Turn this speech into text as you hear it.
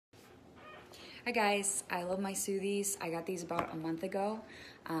Hi guys, I love my Sootheez. I got these about a month ago.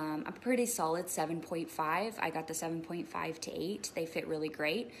 I'm pretty solid 7.5. I got the 7.5 to 8. They fit really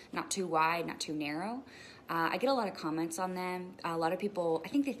great. Not too wide, not too narrow. I get a lot of comments on them. A lot of people,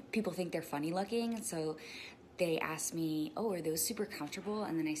 people think they're funny looking, so they ask me, oh, are those super comfortable?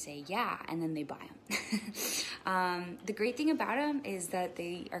 And then I say, yeah, and then they buy them. The great thing about them is that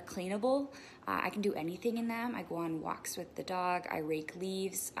they are cleanable. I can do anything in them. I go on walks with the dog. I rake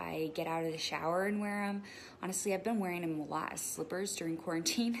leaves. I get out of the shower and wear them. Honestly, I've been wearing them a lot as slippers during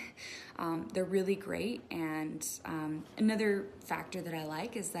quarantine. They're really great. And another factor that I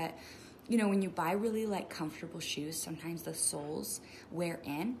like is that, you know, when you buy really comfortable shoes, sometimes the soles wear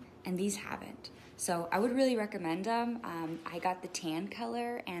in, and these haven't. So I would really recommend them. I got the tan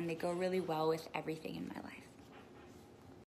color, and they go really well with everything in my life.